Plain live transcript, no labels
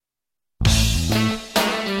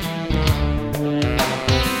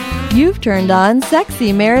You've turned on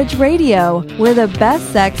Sexy Marriage Radio, where the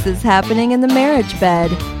best sex is happening in the marriage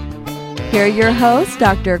bed. Here are your hosts,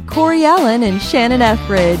 Dr. Corey Allen and Shannon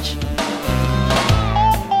Ethridge.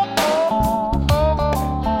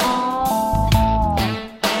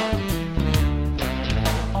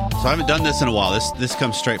 So I haven't done this in a while. This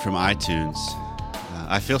comes straight from iTunes.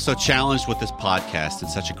 I feel so challenged with this podcast in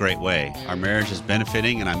such a great way. Our marriage is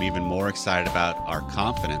benefiting, and I'm even more excited about our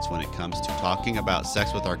confidence when it comes to talking about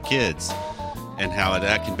sex with our kids and how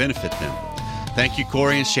that can benefit them. Thank you,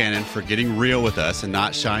 Corey and Shannon, for getting real with us and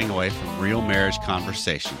not shying away from real marriage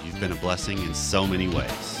conversation. You've been a blessing in so many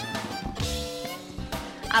ways.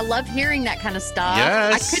 I love hearing that kind of stuff.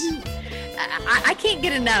 Yes. I can't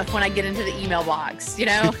get enough when I get into the email box, you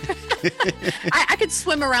know? I could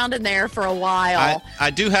swim around in there for a while. I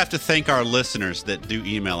do have to thank our listeners that do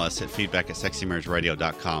email us at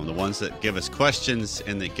feedback@sexymarriageradio.com, the ones that give us questions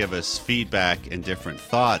and that give us feedback and different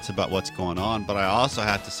thoughts about what's going on. But I also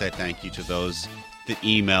have to say thank you to those that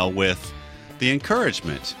email with the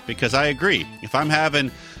encouragement, because I agree. If I'm having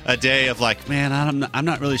a day of like, man, I'm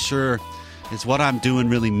not really sure, is what I'm doing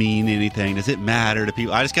really mean anything? Does it matter to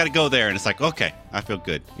people? I just got to go there, and it's like, okay, I feel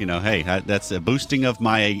good. You know, hey, that's a boosting of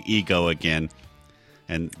my ego again,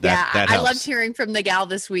 and that helps. I loved hearing from the gal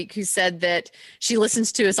this week who said that she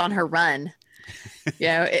listens to us on her run. You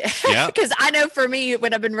know, because I know for me,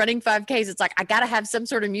 when I've been running 5Ks, it's like I got to have some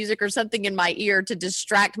sort of music or something in my ear to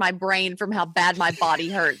distract my brain from how bad my body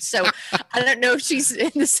hurts. So I don't know if she's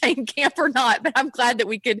in the same camp or not, but I'm glad that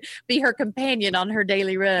we could be her companion on her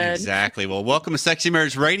daily run. Exactly. Well, welcome to Sexy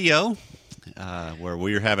Marriage Radio, where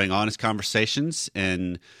we are having honest conversations.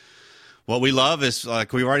 And what we love is,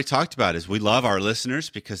 like we've already talked about, is we love our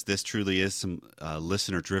listeners, because this truly is some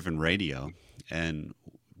listener-driven radio. And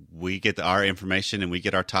we get our information and we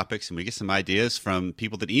get our topics and we get some ideas from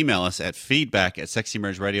people that email us at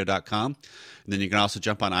feedback@sexymarriageradio.com. And then you can also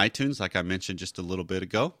jump on iTunes, like I mentioned just a little bit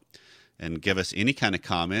ago, and give us any kind of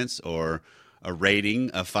comments or a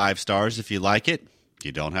rating of 5 stars if you like it.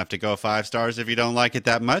 You don't have to go 5 stars if you don't like it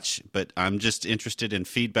that much, but I'm just interested in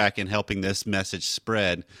feedback and helping this message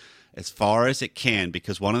spread as far as it can,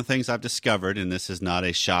 because one of the things I've discovered, and this is not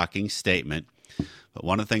a shocking statement, but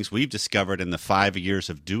one of the things we've discovered in the 5 years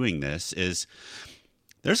of doing this is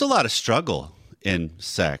there's a lot of struggle in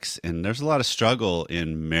sex, and there's a lot of struggle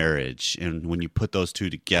in marriage. And when you put those two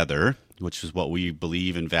together, which is what we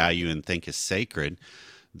believe and value and think is sacred,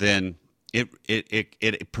 then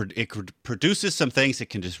it produces some things that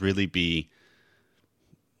can just really be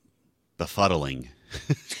befuddling.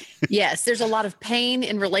 Yes, there's a lot of pain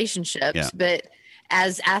in relationships, but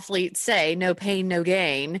as athletes say, no pain, no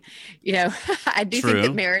gain. You know, I do think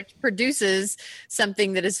that marriage produces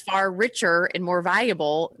something that is far richer and more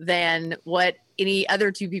valuable than what any other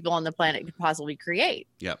two people on the planet could possibly create.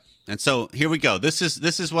 Yep. And so here we go. This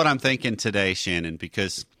is what I'm thinking today, Shannon,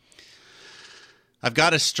 because I've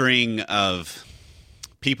got a string of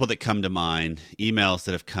people that come to mind, emails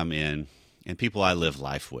that have come in, and people I live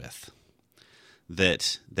life with,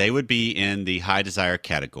 that they would be in the high desire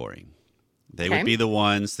category. They would be the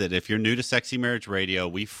ones that, if you're new to Sexy Marriage Radio,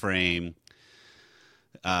 we frame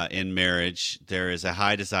in marriage, there is a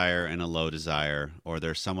high desire and a low desire, or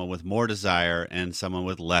there's someone with more desire and someone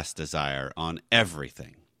with less desire on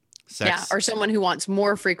everything. Sex. Yeah, or someone who wants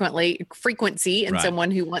more frequency and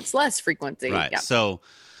someone who wants less frequency. Right. Yeah. So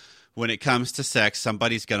when it comes to sex,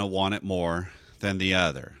 somebody's going to want it more than the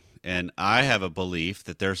other. And I have a belief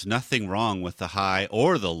that there's nothing wrong with the high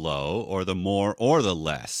or the low or the more or the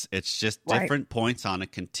less. It's just different points on a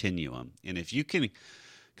continuum. And if you can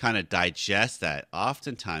kind of digest that,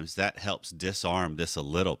 oftentimes that helps disarm this a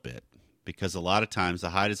little bit, because a lot of times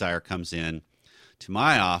the high desire comes in to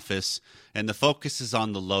my office and the focus is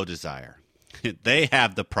on the low desire. They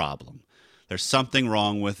have the problem. There's something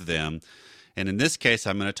wrong with them. And in this case,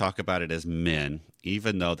 I'm going to talk about it as men,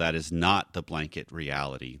 even though that is not the blanket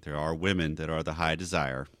reality. There are women that are the high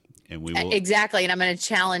desire, and we will... Exactly, and I'm going to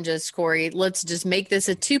challenge us, Corey. Let's just make this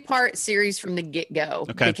a 2-part series from the get-go,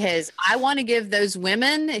 because I want to give those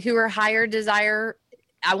women who are higher desire,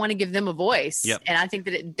 I want to give them a voice, and I think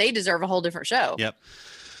that they deserve a whole different show. Yep,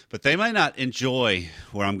 but they might not enjoy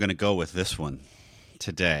where I'm going to go with this one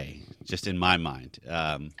today, just in my mind.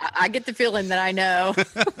 I get the feeling that I know.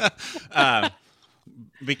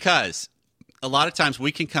 Because a lot of times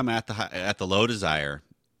we can come at the low desire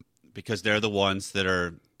because they're the ones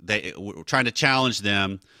that we're trying to challenge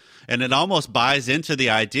them, and it almost buys into the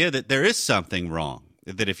idea that there is something wrong,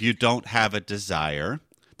 that if you don't have a desire,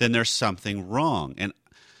 then there's something wrong. And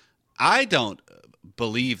I don't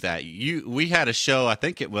believe that. We had a show, I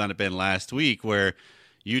think it might have been last week, where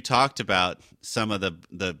you talked about some of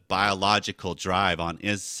the biological drive on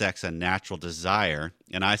is sex a natural desire,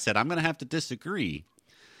 and I said I'm going to have to disagree.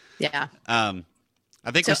 Yeah. I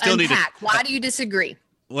think so we still unpack. need to. Why do you disagree?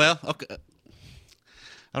 Well, okay.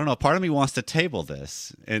 I don't know. Part of me wants to table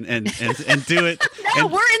this and do it. No,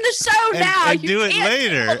 we're in the show now. And do it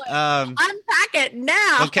later. Unpack it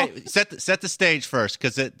now. Okay, set the stage first,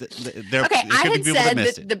 because I had said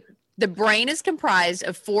that the brain is comprised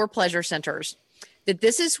of 4 pleasure centers. That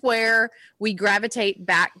this is where we gravitate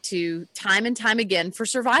back to time and time again for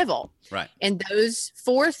survival. Right. And those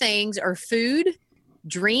 4 things are food,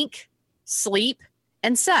 drink, sleep,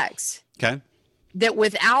 and sex. Okay. That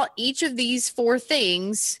without each of these 4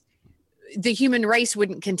 things, the human race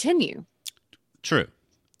wouldn't continue. True.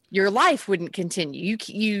 Your life wouldn't continue.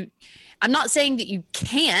 I'm not saying that you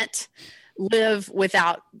can't live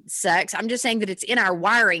without sex. I'm just saying that it's in our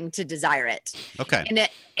wiring to desire it. Okay.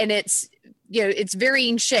 And it's it's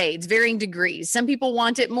varying shades, varying degrees. Some people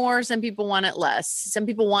want it more, some people want it less. Some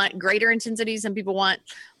people want greater intensity, some people want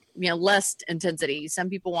less intensity. Some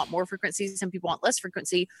people want more frequency, some people want less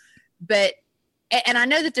frequency. And I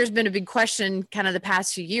know that there's been a big question kind of the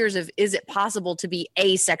past few years of, is it possible to be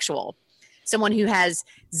asexual? Someone who has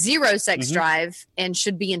 0 sex drive and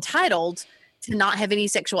should be entitled to not have any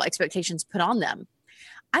sexual expectations put on them.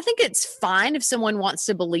 I think it's fine if someone wants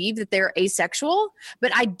to believe that they're asexual,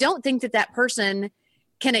 but I don't think that that person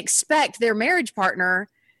can expect their marriage partner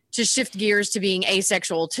to shift gears to being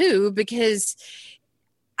asexual too, because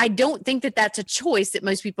I don't think that that's a choice that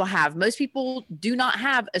most people have. Most people do not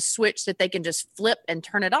have a switch that they can just flip and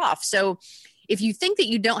turn it off. So if you think that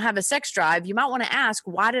you don't have a sex drive, you might want to ask,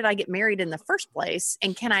 why did I get married in the first place?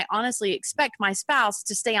 And can I honestly expect my spouse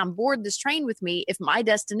to stay on board this train with me if my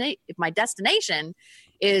destination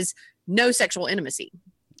is no sexual intimacy?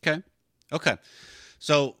 Okay.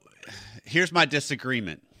 So here's my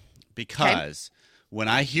disagreement, because when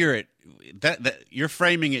I hear it, that you're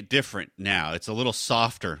framing it different now. It's a little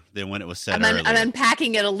softer than when it was said earlier. I'm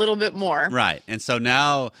unpacking it a little bit more. Right. And so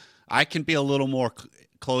now I can be a little more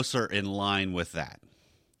closer in line with that.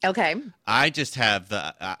 Okay. I just have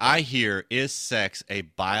I hear, is sex a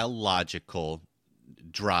biological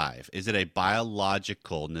drive? Is it a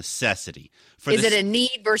biological necessity? Is it a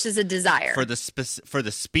need versus a desire? For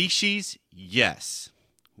the species, yes.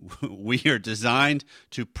 We are designed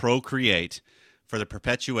to procreate for the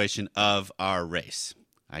perpetuation of our race.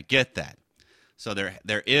 I get that. So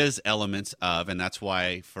there is elements of, and that's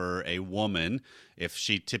why for a woman, if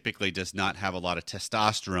she typically does not have a lot of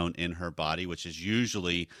testosterone in her body, which is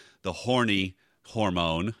usually the horny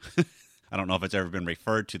hormone, I don't know if it's ever been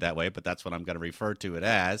referred to that way, but that's what I'm going to refer to it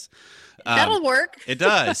as. That'll work. It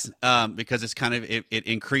does, because it's kind of it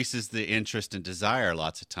increases the interest and desire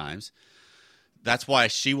lots of times. That's why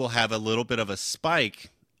she will have a little bit of a spike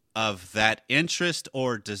of that interest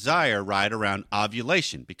or desire right around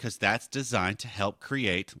ovulation, because that's designed to help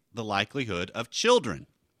create the likelihood of children.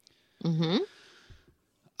 Mm-hmm.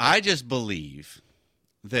 I just believe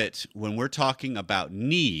that when we're talking about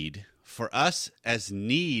need, for us as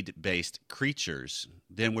need-based creatures,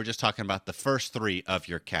 then we're just talking about the first 3 of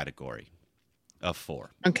your category of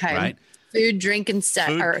 4. Okay. Right? Food, drink, and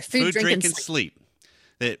food, drink, and sleep.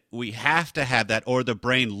 That we have to have that, or the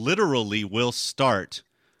brain literally will start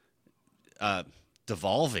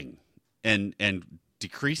devolving and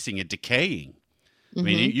decreasing and decaying. Mm-hmm. I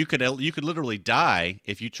mean, you could literally die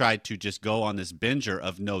if you tried to just go on this binger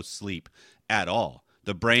of no sleep at all.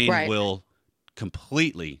 The brain will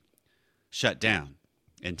completely shut down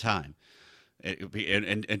in time. And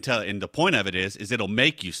the point of it is it'll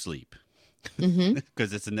make you sleep,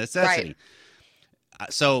 because it's a necessity.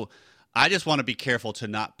 Right. So I just want to be careful to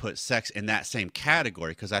not put sex in that same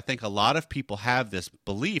category, because I think a lot of people have this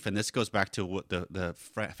belief, and this goes back to what the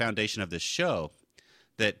foundation of this show,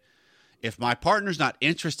 that if my partner's not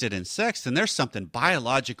interested in sex, then there's something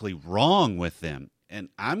biologically wrong with them. And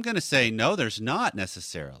I'm going to say, no, there's not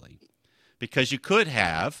necessarily, because you could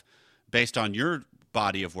have, based on your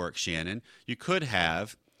body of work, Shannon, you could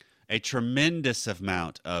have a tremendous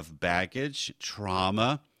amount of baggage,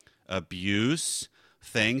 trauma, abuse,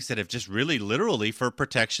 things that have just really literally, for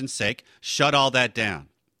protection's sake, shut all that down.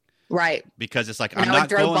 Right. Because it's like, I'm not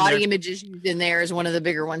going throw body image issues in there as one of the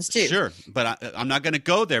bigger ones too. Sure. But I'm not going to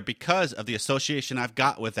go there because of the association I've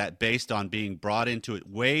got with that, based on being brought into it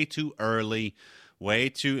way too early, way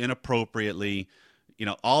too inappropriately,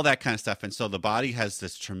 all that kind of stuff. And so the body has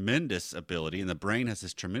this tremendous ability, and the brain has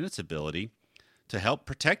this tremendous ability to help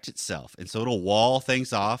protect itself. And so it'll wall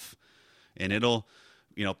things off, and it'll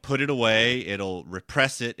put it away. It'll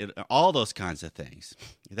repress it, all those kinds of things.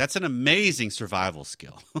 That's an amazing survival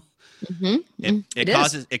skill.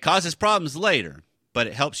 It causes problems later, but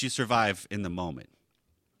it helps you survive in the moment.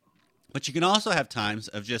 But you can also have times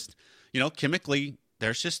of just, chemically,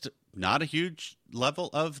 there's just not a huge level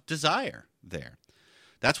of desire there.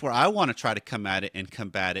 That's where I want to try to come at it and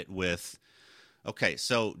combat it with, okay,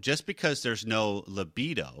 so just because there's no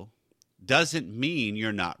libido doesn't mean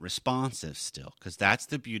you're not responsive still, because that's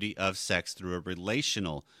the beauty of sex through a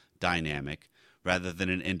relational dynamic rather than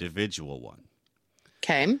an individual one.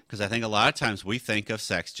 Okay. Because I think a lot of times we think of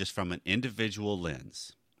sex just from an individual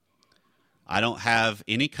lens. I don't have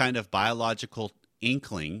any kind of biological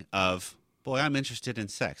inkling of, boy, I'm interested in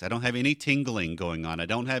sex. I don't have any tingling going on. I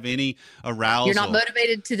don't have any arousal. You're not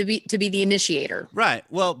motivated to be the initiator. Right.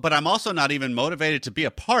 Well, but I'm also not even motivated to be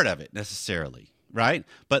a part of it necessarily, right?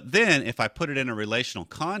 But then if I put it in a relational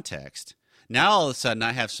context, now all of a sudden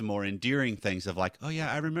I have some more endearing things of like, oh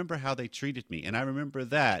yeah, I remember how they treated me, and I remember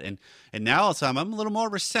that. And now all of a sudden I'm a little more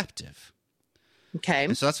receptive. Okay.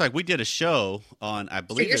 And so that's like we did a show on, I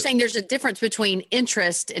believe. So you're saying there's a difference between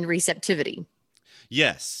interest and receptivity.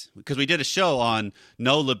 Yes, because we did a show on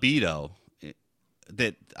no libido.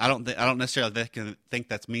 That I don't necessarily think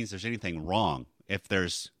that means there's anything wrong if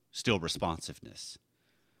there's still responsiveness.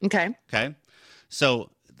 Okay. Okay. So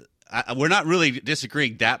we're not really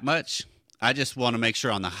disagreeing that much. I just want to make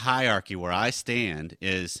sure on the hierarchy where I stand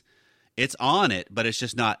is it's on it, but it's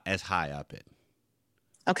just not as high up it.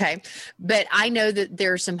 Okay. But I know that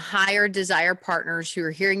there are some higher desire partners who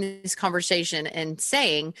are hearing this conversation and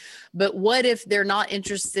saying, but what if they're not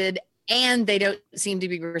interested and they don't seem to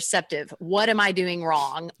be receptive? What am I doing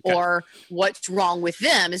wrong? Okay. Or what's wrong with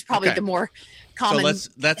them is probably the more common.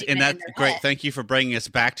 So that's great. Thank you for bringing us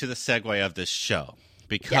back to the segue of this show,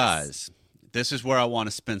 because this is where I want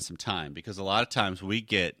to spend some time, because a lot of times we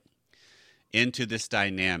get into this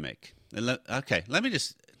dynamic. Let me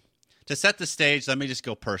just, to set the stage, let me just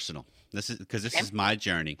go personal. This is my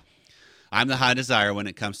journey. I'm the high desire when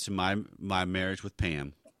it comes to my marriage with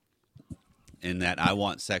Pam, in that I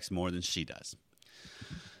want sex more than she does.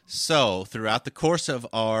 So throughout the course of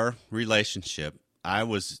our relationship, I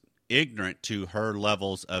was ignorant to her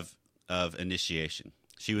levels of initiation.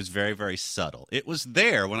 She was very, very subtle. It was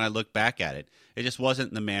there when I look back at it. It just wasn't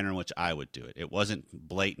in the manner in which I would do it. It wasn't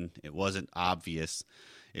blatant. It wasn't obvious.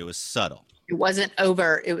 It was subtle. It wasn't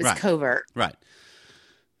overt. It was covert. Right.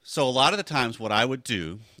 So a lot of the times what I would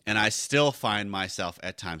do, and I still find myself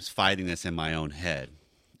at times fighting this in my own head,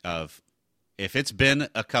 of if it's been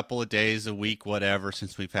a couple of days, a week, whatever,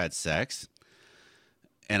 since we've had sex,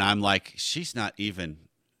 and I'm like, she's not even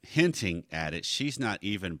hinting at it. She's not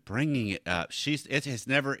even bringing it up. It has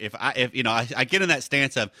never, I get in that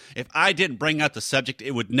stance of, if I didn't bring up the subject,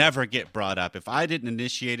 it would never get brought up. If I didn't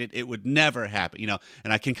initiate it, it would never happen,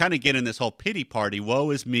 and I can kind of get in this whole pity party. Woe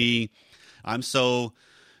is me. I'm so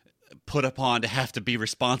put upon to have to be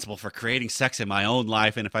responsible for creating sex in my own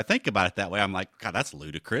life. And if I think about it that way, I'm like, God, that's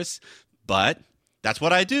ludicrous, but that's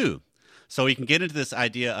what I do. So we can get into this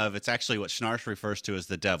idea of, it's actually what Schnarch refers to as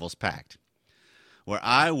the devil's pact, where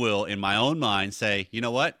I will, in my own mind, say, you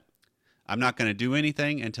know what? I'm not going to do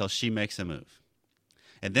anything until she makes a move.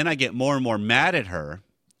 And then I get more and more mad at her.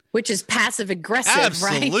 Which is passive aggressive,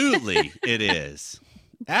 right? Absolutely, it is.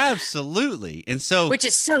 Absolutely. And so, which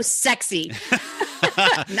is so sexy.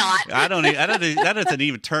 Not. That doesn't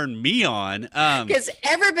even turn me on. Because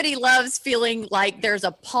everybody loves feeling like there's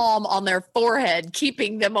a palm on their forehead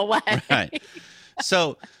keeping them away. Right.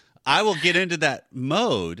 So I will get into that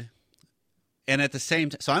mode. And at the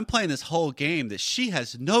same time, so I'm playing this whole game that she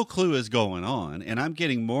has no clue is going on. And I'm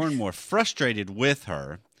getting more and more frustrated with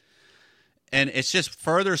her. And it's just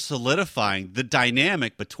further solidifying the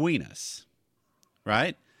dynamic between us.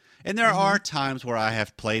 Right? And there are times where I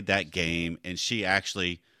have played that game and she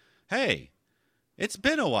actually, hey, it's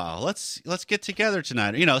been a while. Let's get together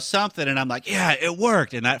tonight. Something. And I'm like, yeah, it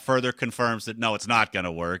worked. And that further confirms that, no, it's not going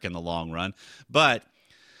to work in the long run. But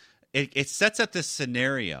it sets up this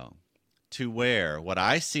scenario to where what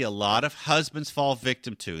I see a lot of husbands fall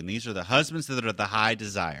victim to, and these are the husbands that are the high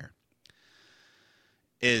desire,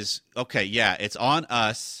 is, okay, yeah, it's on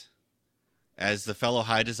us as the fellow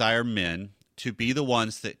high desire men to be the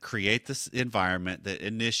ones that create this environment, that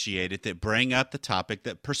initiate it, that bring up the topic,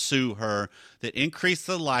 that pursue her, that increase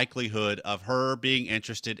the likelihood of her being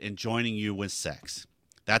interested in joining you with sex.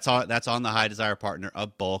 That's on the high desire partner a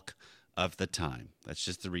bulk of the time. That's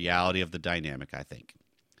just the reality of the dynamic, I think.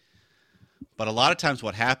 But a lot of times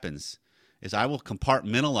what happens is I will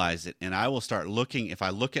compartmentalize it, and I will start looking, if I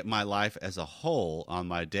look at my life as a whole on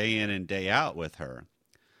my day in and day out with her,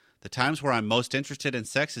 The times where I'm most interested in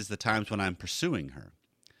sex is the times when I'm pursuing her.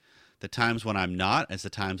 The times when I'm not is the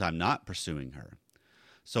times I'm not pursuing her.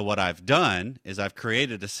 So what I've done is I've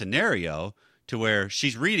created a scenario to where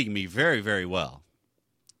she's reading me very, very well.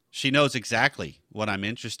 She knows exactly what I'm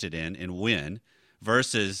interested in and when,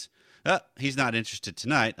 versus, he's not interested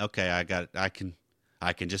tonight. Okay, I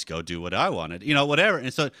can just go do what I wanted, whatever.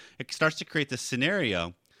 And so it starts to create this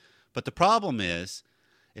scenario. But the problem is,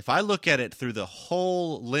 if I look at it through the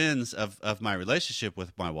whole lens of my relationship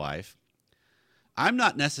with my wife, I'm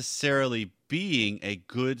not necessarily being a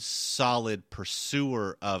good, solid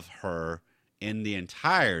pursuer of her in the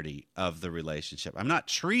entirety of the relationship. I'm not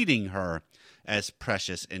treating her as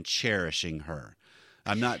precious and cherishing her.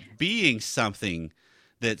 I'm not being something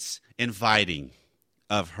that's inviting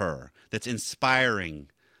of her, that's inspiring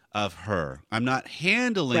of her. I'm not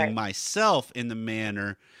handling myself in the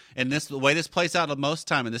manner, and the way this plays out most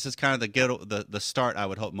time, and this is kind of the start I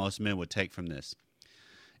would hope most men would take from this,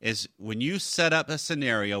 is when you set up a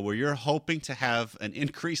scenario where you're hoping to have an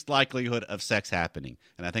increased likelihood of sex happening.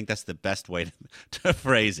 And I think that's the best way to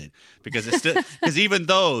phrase it, because because even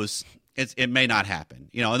those, it may not happen,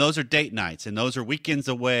 and those are date nights and those are weekends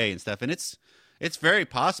away and stuff. And it's very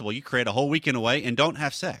possible you create a whole weekend away and don't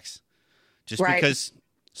have sex just because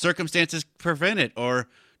circumstances prevent it, or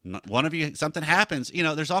one of you, something happens,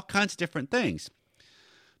 there's all kinds of different things.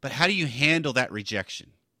 But how do you handle that rejection?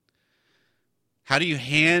 How do you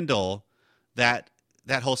handle that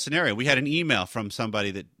whole scenario? We had an email from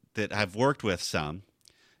somebody that I've worked with some,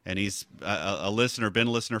 and he's a listener, been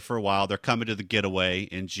a listener for a while. They're coming to the getaway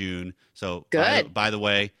in June. So good. By the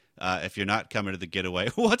way, if you're not coming to the getaway,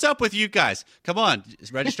 what's up with you guys? Come on,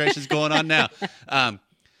 registration's going on now.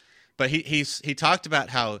 But he talked about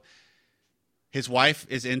how his wife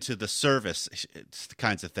is into the service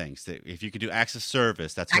kinds of things. That if you could do acts of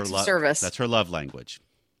service, that's her love language.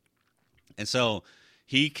 And so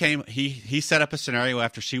he set up a scenario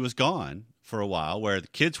after she was gone for a while where the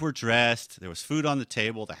kids were dressed, there was food on the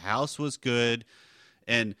table, the house was good,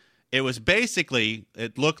 and it was basically,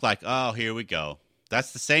 it looked like, oh, here we go.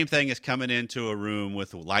 That's the same thing as coming into a room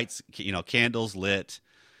with lights, candles lit,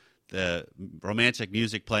 the romantic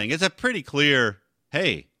music playing. It's a pretty clear,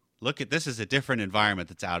 hey, look at this is a different environment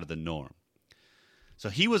that's out of the norm. So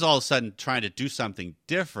he was all of a sudden trying to do something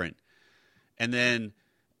different, and then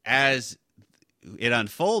as it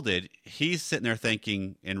unfolded, he's sitting there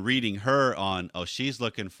thinking and reading her on, oh, she's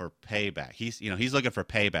looking for payback. He's looking for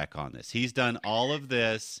payback on this. He's done all of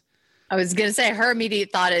this. I was going to say her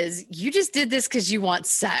immediate thought is, you just did this because you want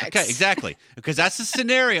sex. Okay, exactly. Because that's the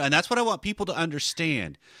scenario, and that's what I want people to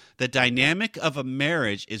understand. The dynamic of a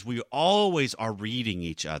marriage is we always are reading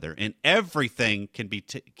each other, and everything can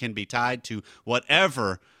be tied to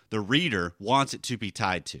whatever the reader wants it to be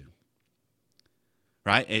tied to.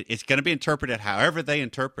 Right? It's going to be interpreted however they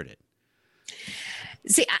interpret it.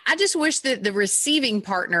 See, I just wish that the receiving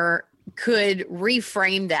partner could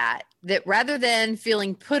reframe that rather than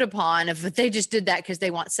feeling put upon if they just did that because they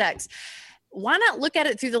want sex, why not look at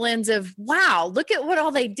it through the lens of, wow, look at what all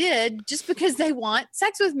they did just because they want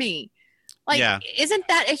sex with me? Isn't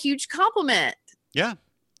that a huge compliment? Yeah.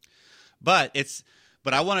 But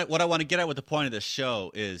what I want to get at with the point of this show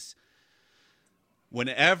is,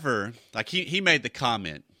 whenever, like he made the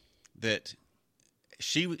comment that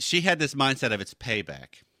she had this mindset of it's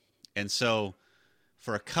payback. And so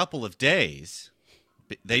for a couple of days,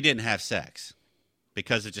 they didn't have sex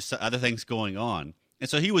because of just other things going on. And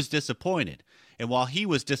so he was disappointed. And while he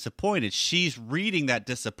was disappointed, she's reading that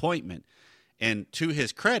disappointment. And to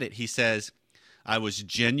his credit, he says, I was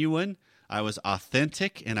genuine, I was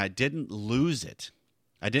authentic, and I didn't lose it.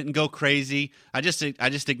 I didn't go crazy. I just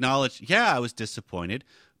acknowledged, I was disappointed,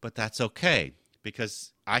 but that's okay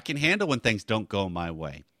because I can handle when things don't go my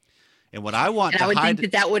way. And what I want, I would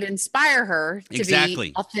think that would inspire her to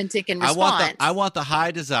be authentic and respond. I want the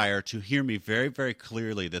high desire to hear me very, very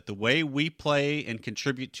clearly that the way we play and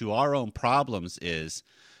contribute to our own problems is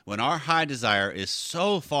when our high desire is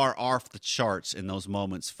so far off the charts in those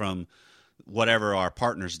moments from whatever our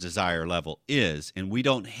partner's desire level is, and we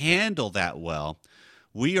don't handle that well,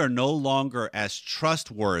 we are no longer as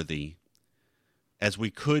trustworthy as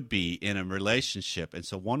we could be in a relationship. And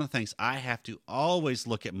so one of the things I have to always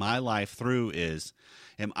look at my life through is,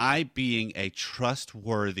 am I being a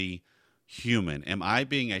trustworthy human? Am I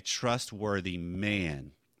being a trustworthy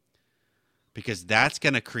man? Because that's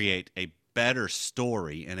going to create a better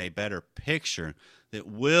story and a better picture that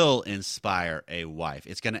will inspire a wife.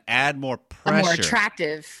 It's going to add more pressure. More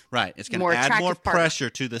attractive. Right. It's going to add more pressure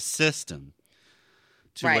to the system.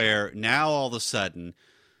 To where now all of a sudden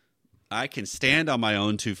I can stand on my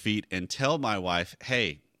own 2 feet and tell my wife,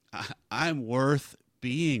 hey, I'm worth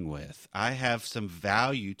being with. I have some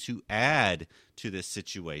value to add to this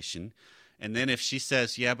situation. And then if she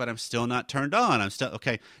says, yeah, but I'm still not turned on, I'm still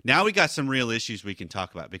okay. Now we got some real issues we can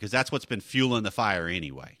talk about, because that's what's been fueling the fire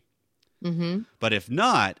anyway. Mm-hmm. But if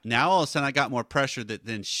not, now all of a sudden I got more pressure that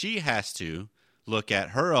then she has to look at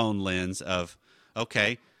her own lens of,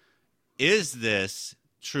 okay, is this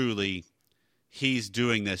truly he's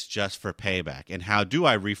doing this just for payback? And how do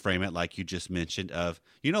I reframe it, like you just mentioned, of,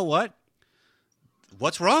 you know what?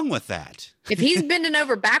 What's wrong with that? If he's bending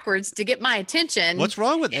over backwards to get my attention, what's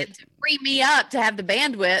wrong with it? To free me up to have the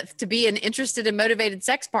bandwidth to be an interested and motivated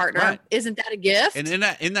sex partner, right. Isn't that a gift? And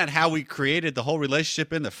isn't that how we created the whole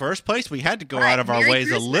relationship in the first place? We had to go right. out of our Merry ways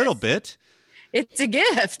Christmas. A little bit. It's a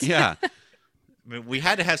gift. Yeah. I mean, we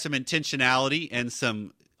had to have some intentionality and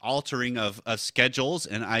some altering of schedules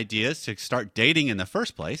and ideas to start dating in the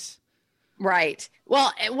first place. Right.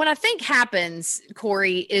 Well, what I think happens,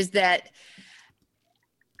 Corey, is that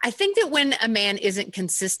I think that when a man isn't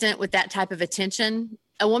consistent with that type of attention,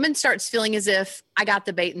 a woman starts feeling as if I got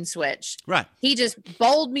the bait and switch. Right. He just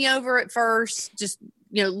bowled me over at first, just,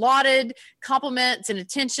 lauded compliments and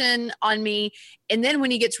attention on me. And then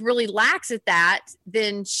when he gets really lax at that,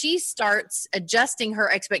 then she starts adjusting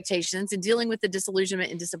her expectations and dealing with the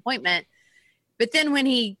disillusionment and disappointment. But then when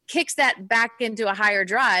he kicks that back into a higher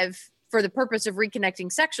drive for the purpose of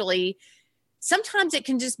reconnecting sexually, sometimes it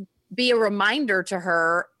can just be a reminder to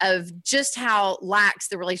her of just how lax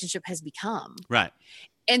the relationship has become. Right.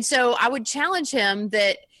 And so I would challenge him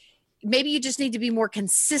that maybe you just need to be more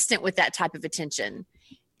consistent with that type of attention.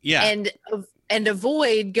 Yeah. And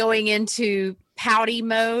avoid going into pouty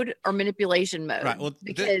mode or manipulation mode. Right. Well,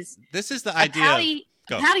 because this is the idea. A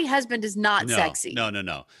pouty husband is not sexy.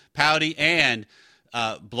 No. Pouty and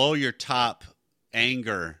blow your top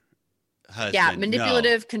anger husband. Yeah.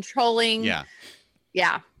 Manipulative, controlling. Yeah.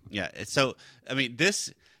 Yeah. Yeah. So, I mean,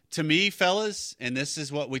 this, to me, fellas, and this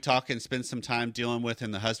is what we talk and spend some time dealing with in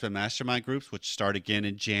the husband mastermind groups, which start again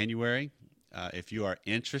in January. If you are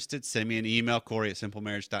interested, send me an email,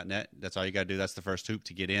 Corey@simplemarriage.net. That's all you got to do. That's the first hoop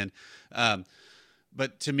to get in.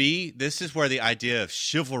 But to me, this is where the idea of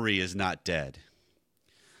chivalry is not dead.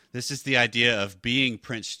 This is the idea of being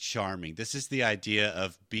Prince Charming. This is the idea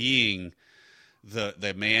of being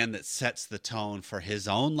the man that sets the tone for his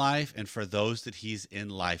own life and for those that he's in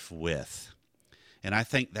life with. And I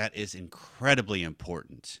think that is incredibly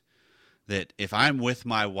important, that if I'm with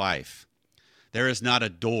my wife, there is not a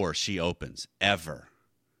door she opens ever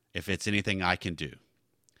if it's anything I can do.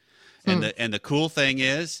 And the cool thing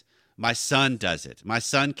is, my son does it. My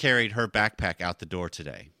son carried her backpack out the door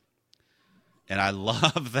today. And I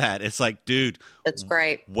love that. It's like, dude, that's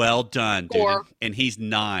great. Well done, dude. And he's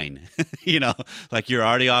 9. Like, you're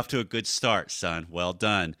already off to a good start, son. Well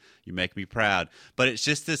done. You make me proud. But it's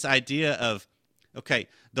just this idea of, okay,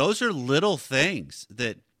 those are little things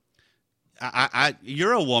that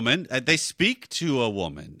you're a woman. They speak to a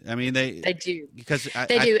woman. I mean, they do, because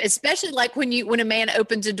they do, especially like when a man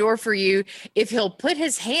opens a door for you, if he'll put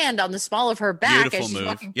his hand on the small of her back as she's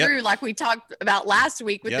walking through, like we talked about last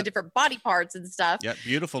week with the different body parts and stuff. Yep.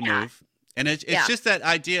 Beautiful move. And it's just that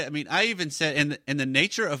idea. I mean, I even said in the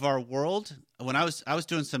nature of our world, when I was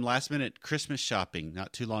doing some last minute Christmas shopping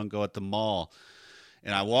not too long ago at the mall,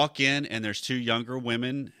 and I walk in and there's 2 younger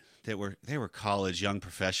women. They were college, young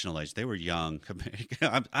professional age. They were young.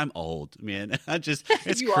 I'm old, man.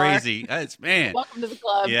 It's crazy. Welcome to the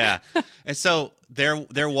club. Yeah. And so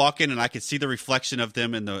they're walking, and I could see the reflection of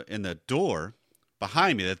them in the door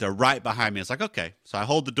behind me. That they're right behind me. It's like, okay. So I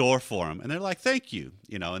hold the door for them, and they're like, "Thank you,"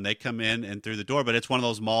 And they come in and through the door. But it's one of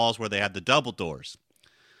those malls where they have the double doors.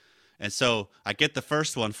 And so I get the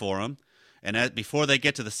first one for them, and before they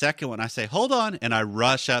get to the second one, I say, "Hold on," and I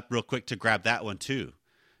rush up real quick to grab that one too.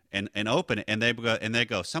 And open it, and they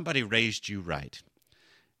go, somebody raised you right.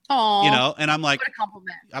 Aww. And I'm like, what a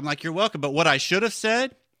compliment. I'm like, you're welcome. But what I should have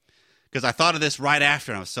said, because I thought of this right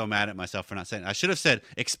after, and I was so mad at myself for not saying it, I should have said,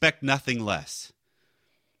 expect nothing less.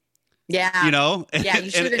 Yeah. Yeah,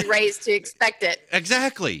 you should have been raised to expect it.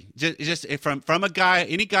 Exactly. Just from a guy,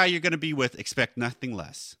 any guy you're going to be with, expect nothing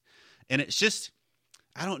less. And it's just,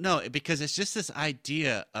 I don't know, because it's just this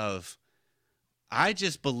idea of, I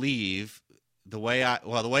just believe the way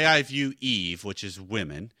I view Eve, which is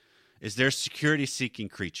women, is they're security-seeking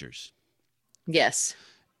creatures. Yes.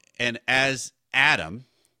 And as Adam,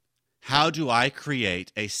 how do I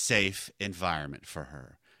create a safe environment for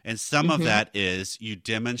her? And some of that is you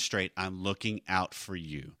demonstrate I'm looking out for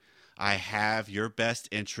you. I have your best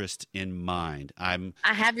interest in mind. I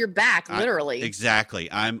have your back, literally. Exactly.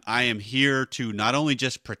 I am here to not only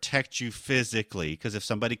just protect you physically, because if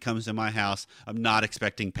somebody comes in my house, I'm not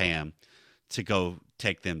expecting Pam to go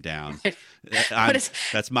take them down.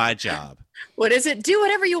 That's my job. What is it? Do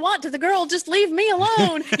whatever you want to the girl. Just leave me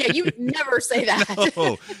alone. Yeah, you never say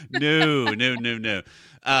that. No.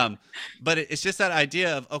 But it's just that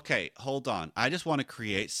idea of, okay, hold on. I just want to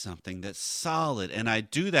create something that's solid. And I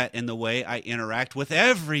do that in the way I interact with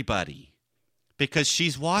everybody because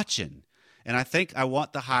she's watching. And I think I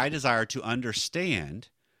want the high desire to understand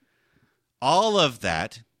all of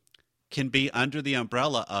that can be under the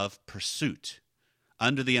umbrella of pursuit,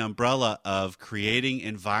 under the umbrella of creating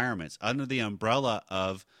environments, under the umbrella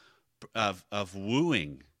of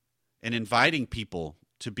wooing and inviting people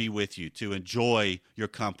to be with you, to enjoy your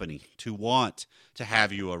company, to want to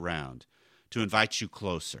have you around, to invite you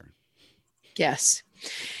closer. Yes.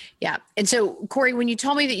 Yeah. And so, Corey, when you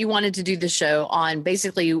told me that you wanted to do the show on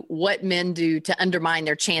basically what men do to undermine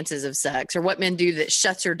their chances of sex or what men do that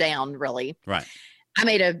shuts her down, really. Right. I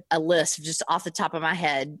made a list just off the top of my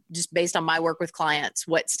head, just based on my work with clients,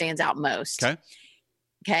 what stands out most.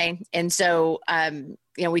 Okay. And so,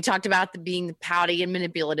 we talked about being pouty and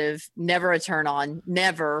manipulative, never a turn on,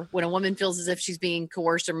 never. When a woman feels as if she's being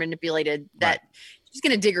coerced or manipulated, that she's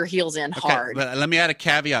going to dig her heels in hard. But let me add a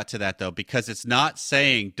caveat to that, though, because it's not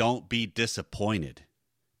saying don't be disappointed.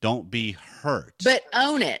 Don't be hurt. But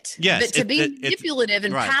own it. Yes. But to be manipulative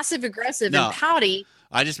and passive aggressive and pouty.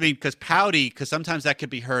 I just mean because sometimes that could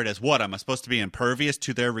be heard as what? Am I supposed to be impervious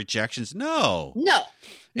to their rejections? No.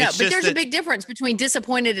 But there's a big difference between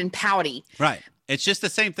disappointed and pouty. Right. It's just the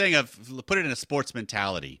same thing of put it in a sports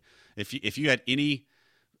mentality. If you had any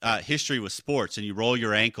history with sports and you roll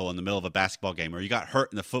your ankle in the middle of a basketball game or you got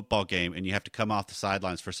hurt in the football game and you have to come off the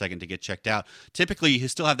sidelines for a second to get checked out, typically you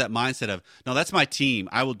still have that mindset of, no, that's my team.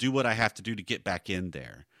 I will do what I have to do to get back in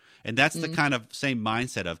there. And that's the kind of same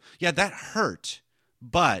mindset of, yeah, that hurt,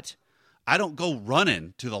 but I don't go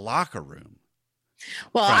running to the locker room.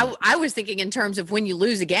 Well, I was thinking in terms of when you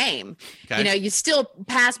lose a game, you still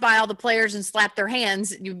pass by all the players and slap their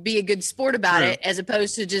hands. You be a good sport about it, as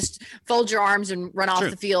opposed to just fold your arms and run off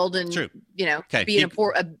the field and, be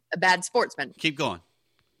a bad sportsman. Keep going.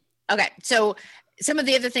 Okay. So some of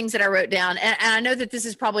the other things that I wrote down, and I know that this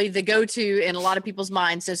is probably the go-to in a lot of people's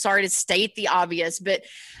minds. So sorry to state the obvious, but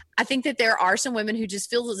I think that there are some women who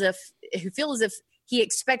just feel as if he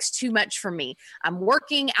expects too much from me. I'm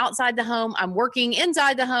working outside the home. I'm working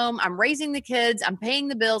inside the home. I'm raising the kids. I'm paying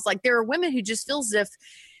the bills. Like there are women who just feels as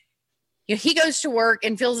if he goes to work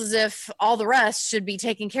and feels as if all the rest should be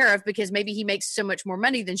taken care of because maybe he makes so much more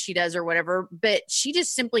money than she does or whatever, but she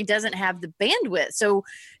just simply doesn't have the bandwidth. So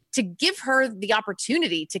to give her the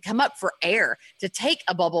opportunity to come up for air, to take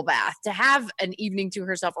a bubble bath, to have an evening to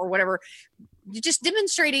herself or whatever, just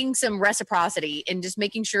demonstrating some reciprocity and just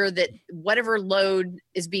making sure that whatever load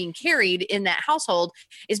is being carried in that household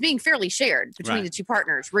is being fairly shared between the two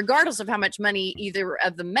partners. Regardless of how much money either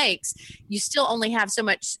of them makes, you still only have so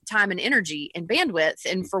much time and energy and bandwidth.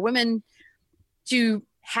 And for women to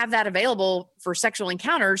have that available for sexual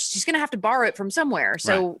encounters, she's going to have to borrow it from somewhere.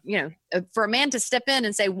 So, for a man to step in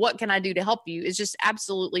and say, what can I do to help you is just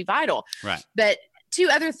absolutely vital. Right. But two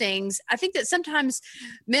other things, I think that sometimes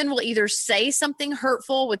men will either say something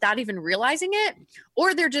hurtful without even realizing it,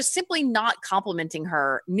 or they're just simply not complimenting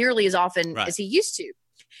her nearly as often as he used to.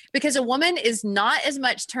 Because a woman is not as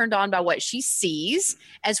much turned on by what she sees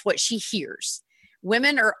as what she hears.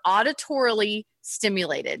 Women are auditorily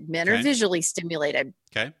stimulated. Men are visually stimulated.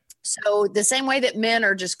 Okay. So the same way that men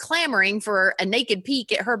are just clamoring for a naked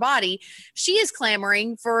peek at her body, she is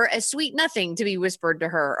clamoring for a sweet nothing to be whispered to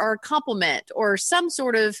her, or a compliment, or some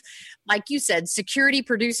sort of, like you said, security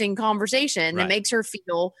producing conversation that makes her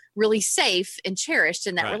feel really safe and cherished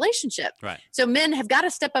in that relationship. Right. So men have got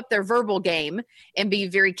to step up their verbal game and be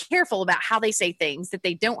very careful about how they say things, that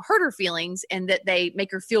they don't hurt her feelings and that they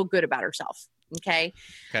make her feel good about herself. Okay.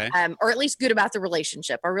 Or at least good about the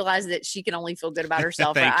relationship. I realize that she can only feel good about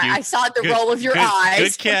herself. I saw the roll of your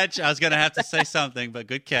eyes. Good catch. I was going to have to say something, but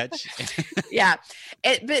good catch. Yeah.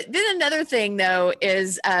 But then another thing though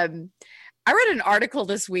is, I read an article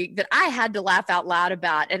this week that I had to laugh out loud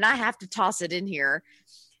about, and I have to toss it in here.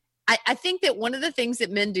 I think that one of the things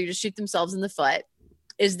that men do to shoot themselves in the foot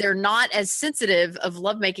is they're not as sensitive of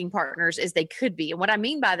lovemaking partners as they could be. And what I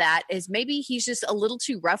mean by that is maybe he's just a little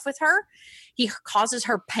too rough with her. He causes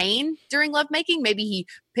her pain during lovemaking. Maybe he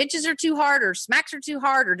pinches her too hard or smacks her too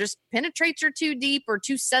hard or just penetrates her too deep or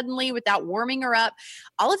too suddenly without warming her up.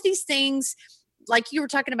 All of these things, like you were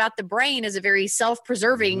talking about, the brain is a very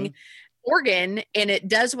self-preserving organ, and it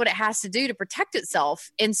does what it has to do to protect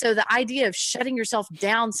itself. And so the idea of shutting yourself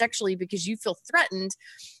down sexually because you feel threatened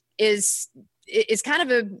is is kind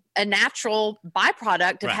of a natural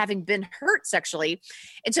byproduct of having been hurt sexually.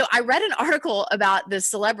 And so I read an article about this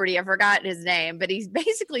celebrity. I forgot his name, but he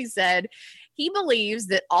basically said he believes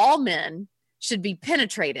that all men should be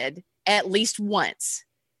penetrated at least once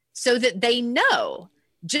so that they know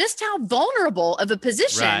just how vulnerable of a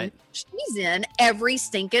position she's in every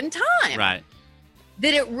stinking time. Right.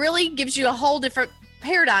 That it really gives you a whole different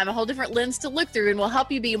paradigm, a whole different lens to look through, and will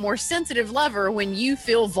help you be a more sensitive lover when you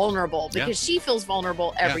feel vulnerable, because she feels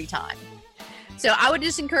vulnerable every time. So I would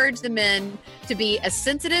just encourage the men to be a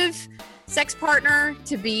sensitive sex partner,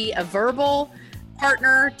 to be a verbal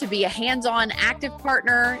partner, to be a hands-on active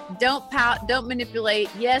partner. Don't pout, don't manipulate.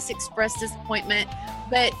 Yes, express disappointment,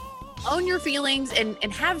 but own your feelings and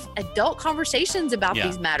have adult conversations about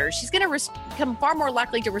these matters. She's going to become far more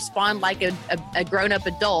likely to respond like a grown-up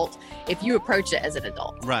adult if you approach it as an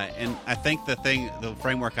adult. Right. And I think the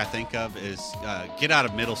framework I think of is get out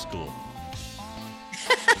of middle school.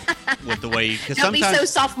 With the way, because don't be so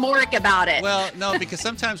sophomoric about it. Well, no, because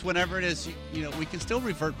sometimes whenever it is, we can still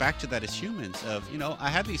revert back to that as humans of, I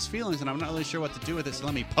have these feelings and I'm not really sure what to do with it. So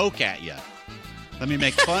let me poke at you. Let me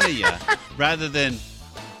make fun of you rather than,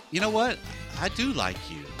 you know what? I do like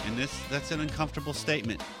you. And that's an uncomfortable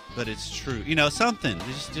statement, but it's true. Something.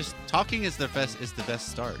 Just talking is the best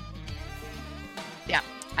start. Yeah,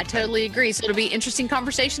 I totally agree. So it'll be an interesting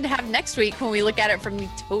conversation to have next week when we look at it from the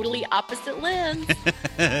totally opposite lens.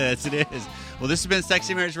 Yes, it is. Well, this has been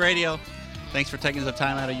Sexy Marriage Radio. Thanks for taking some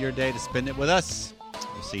time out of your day to spend it with us.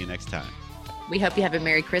 We'll see you next time. We hope you have a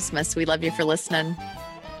Merry Christmas. We love you for listening.